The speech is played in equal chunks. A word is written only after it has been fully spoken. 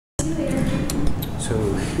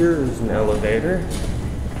So here's an elevator.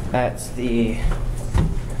 That's the,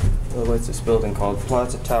 well, what's this building called?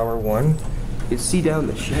 Plaza Tower One. You can see down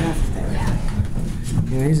the shaft there.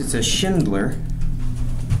 Anyways, it's a Schindler.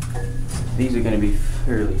 These are going to be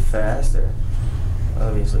fairly fast. They're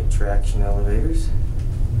obviously traction elevators.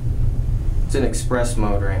 It's in express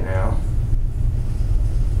mode right now.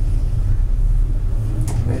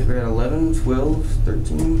 We're at 11, 12,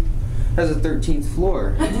 13. Has a 13th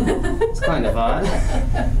floor. It's kind of odd.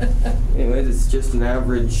 Anyways, it's just an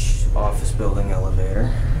average office building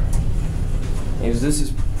elevator. Anyways, this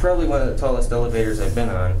is probably one of the tallest elevators I've been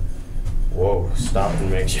on. Whoa, stopping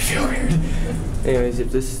makes you feel weird. Anyways,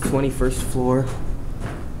 if this is 21st floor,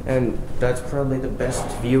 and that's probably the best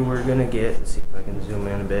view we're gonna get. Let's see if I can zoom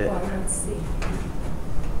in a bit. Well, let's see.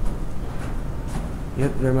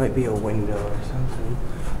 Yep, there might be a window or something.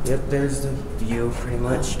 Yep, there's the view pretty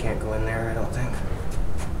much. Can't go in there, I don't think.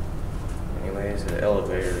 Anyways, the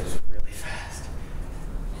elevator is really fast.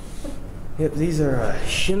 Yep, these are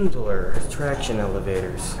Schindler traction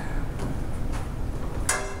elevators.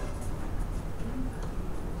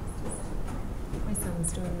 My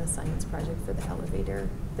son's doing the science project for the elevator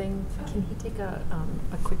thing. Can he take a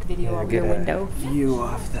quick video of your window? View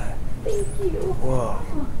off that. Thank you. Whoa.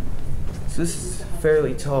 So this is a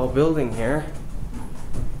fairly tall building here.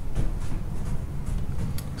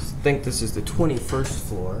 I think this is the 21st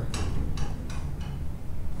floor.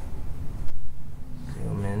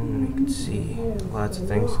 Zoom in and you can see lots of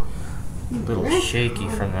things. A little shaky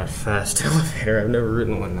from that fast elevator. I've never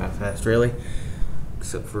ridden one that fast, really.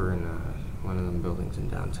 Except for in one of them buildings in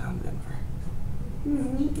downtown Denver.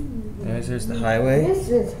 There's the highway.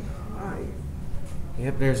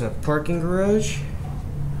 Yep, there's a parking garage.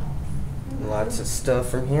 Lots of stuff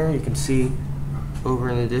from here. You can see over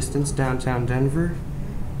in the distance downtown Denver.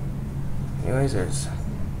 Anyways, there's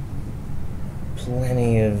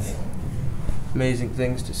plenty of amazing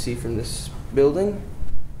things to see from this building.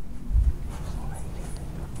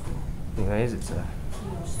 Anyways, it's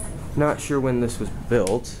not sure when this was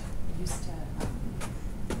built.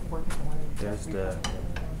 There's the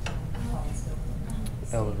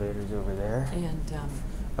elevators over there. And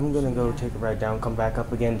I'm gonna go take a ride down, come back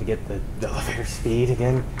up again to get the elevator speed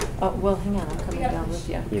again. oh, well, hang on, I'm coming down with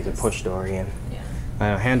you. Use a push door again. Yeah.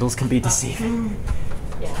 I know, handles can be deceiving.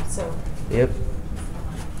 Yeah, so. Yep. Do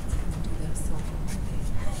this, so.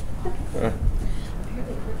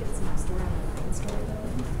 Apparently Cricket's next door on the main story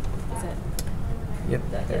though. Is it? Yep,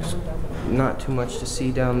 there's not too much to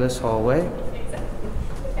see down this hallway.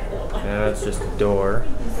 Yeah, that's just a door.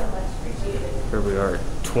 Here we are at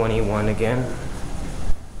 21 again.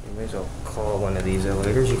 Anyways, I'll call one of these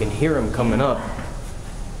elevators. You can hear them coming up.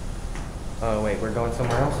 Oh wait, we're going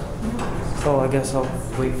somewhere else? Oh, I guess I'll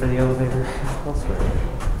wait for the elevator elsewhere.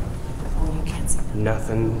 Oh, you can't see them.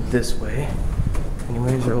 Nothing this way.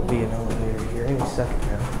 Anyways, there'll be an elevator here any second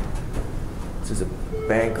now. This is a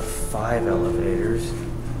bank of 5 elevators.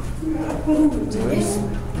 Anyways.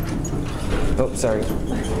 Oh, sorry.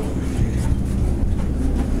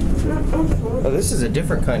 Oh, this is a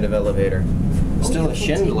different kind of elevator. Still a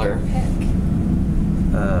Schindler.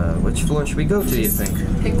 Which floor should we go to, do you think?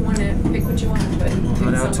 Pick one, pick what you want, but We'll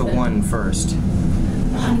go down to 1 first.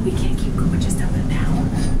 Honey, we can't keep going just up and down.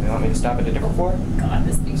 You want me to stop at a different floor? God,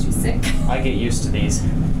 this makes you sick. I get used to these.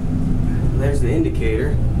 There's the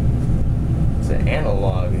indicator. It's an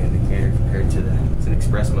analog indicator compared to it's an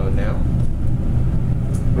express mode now.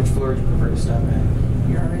 Which floor do you prefer to stop at?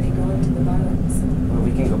 You're already going to the bottom, so. Well,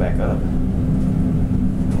 we can go back up.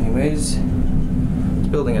 Anyways, this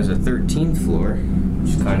building has a 13th floor,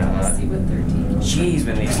 which is kind of Let's odd. see what 13. Jeez,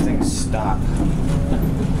 when these things stop.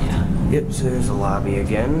 Yeah. Yep, so there's a lobby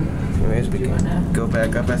again. Anyways, we can go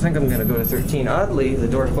back up. I think I'm gonna go to 13. Oddly, the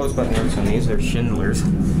door close button works on these. They're Schindlers.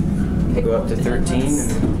 We'll go up to 13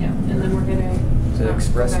 and yeah, and then we're gonna to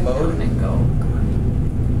express go back mode. down and go.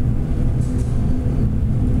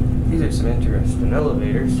 These are some interesting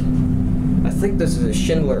elevators. I think this is a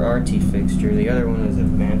Schindler RT fixture. The other one is a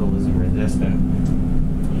vandalism resistant.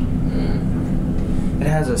 It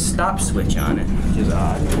has a stop switch on it, which is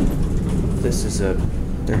odd. This is a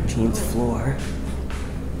 13th floor.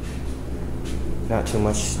 Not too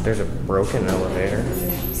much. There's a broken elevator.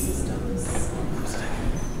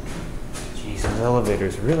 Jeez, those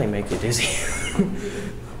elevators really make you dizzy.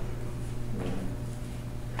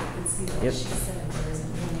 Yep.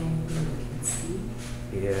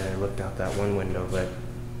 Yeah, I looked out that one window, but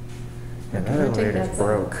yeah, that elevator's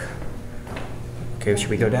broke. Okay, should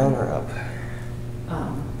we go down or up?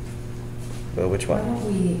 Well, which one?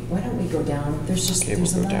 Why don't we go down? There's just Okay,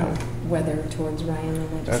 there's we'll a go lot down. of weather towards Ryan,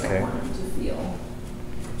 and I just Okay. don't want him to feel.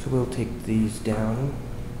 So we'll take these down.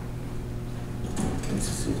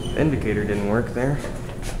 This indicator didn't work there.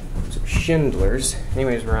 So Schindlers.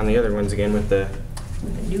 Anyways, we're on the other ones again with the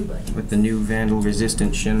new vandal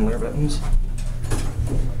resistant Schindler buttons.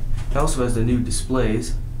 It also has the new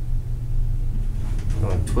displays.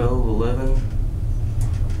 Going 12, 11.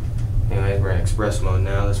 Anyways, we're in express mode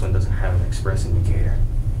now. This one doesn't have an express indicator.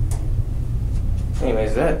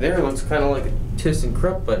 Anyways, that there looks kind of like a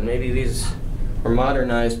ThyssenKrupp button. Maybe these were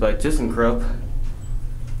modernized by ThyssenKrupp.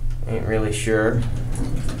 Ain't really sure.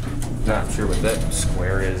 Not sure what that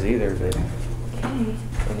square is either, but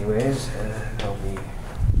anyways, I'll be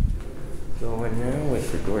going now. Wait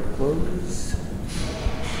for door to close.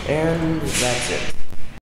 And that's it.